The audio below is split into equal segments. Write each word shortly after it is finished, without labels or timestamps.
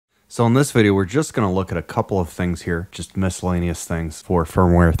So in this video, we're just going to look at a couple of things here, just miscellaneous things for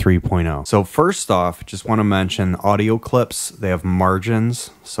firmware 3.0. So first off, just want to mention audio clips. They have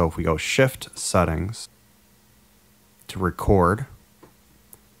margins. So if we go Shift Settings to record,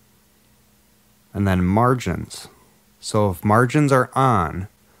 and then margins. So if margins are on,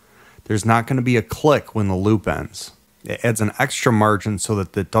 there's not going to be a click when the loop ends. It adds an extra margin so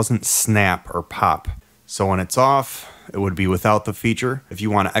that it doesn't snap or pop. So when it's off, it would be without the feature. If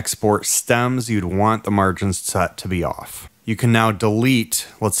you want to export stems, you'd want the margins set to be off. You can now delete,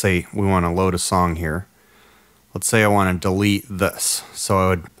 let's say we want to load a song here. Let's say I want to delete this. So I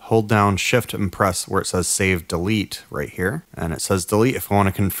would hold down Shift and press where it says Save Delete right here. And it says delete. If I want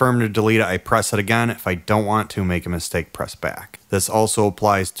to confirm to delete it, I press it again. If I don't want to make a mistake, press back. This also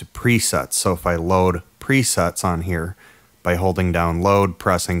applies to presets. So if I load presets on here by holding down Load,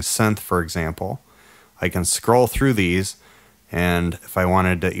 pressing Synth, for example, I can scroll through these, and if I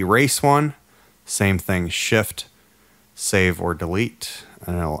wanted to erase one, same thing, Shift, Save, or Delete,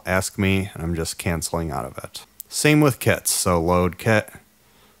 and it'll ask me, and I'm just canceling out of it. Same with kits, so load kit,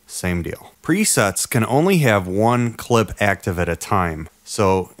 same deal. Presets can only have one clip active at a time.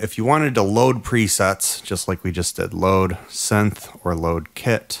 So if you wanted to load presets, just like we just did, load synth or load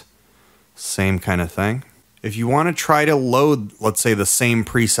kit, same kind of thing. If you want to try to load, let's say, the same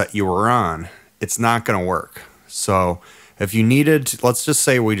preset you were on, it's not going to work. So if you needed, let's just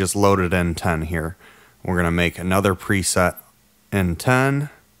say we just loaded in 10 here. We're going to make another preset in 10.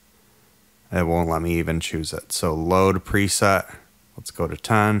 It won't let me even choose it. So load preset. Let's go to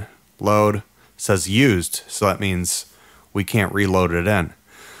 10. Load. It says used. So that means we can't reload it in.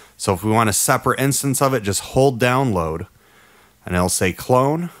 So if we want a separate instance of it, just hold down load. And it'll say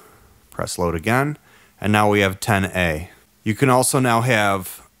clone. Press load again. And now we have 10A. You can also now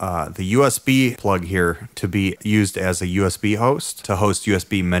have the USB plug here to be used as a USB host to host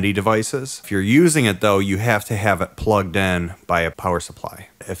USB MIDI devices. If you're using it though, you have to have it plugged in by a power supply.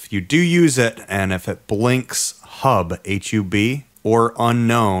 If you do use it and if it blinks hub, HUB, or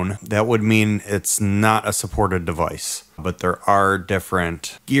unknown, that would mean it's not a supported device. But there are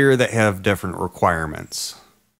different gear that have different requirements.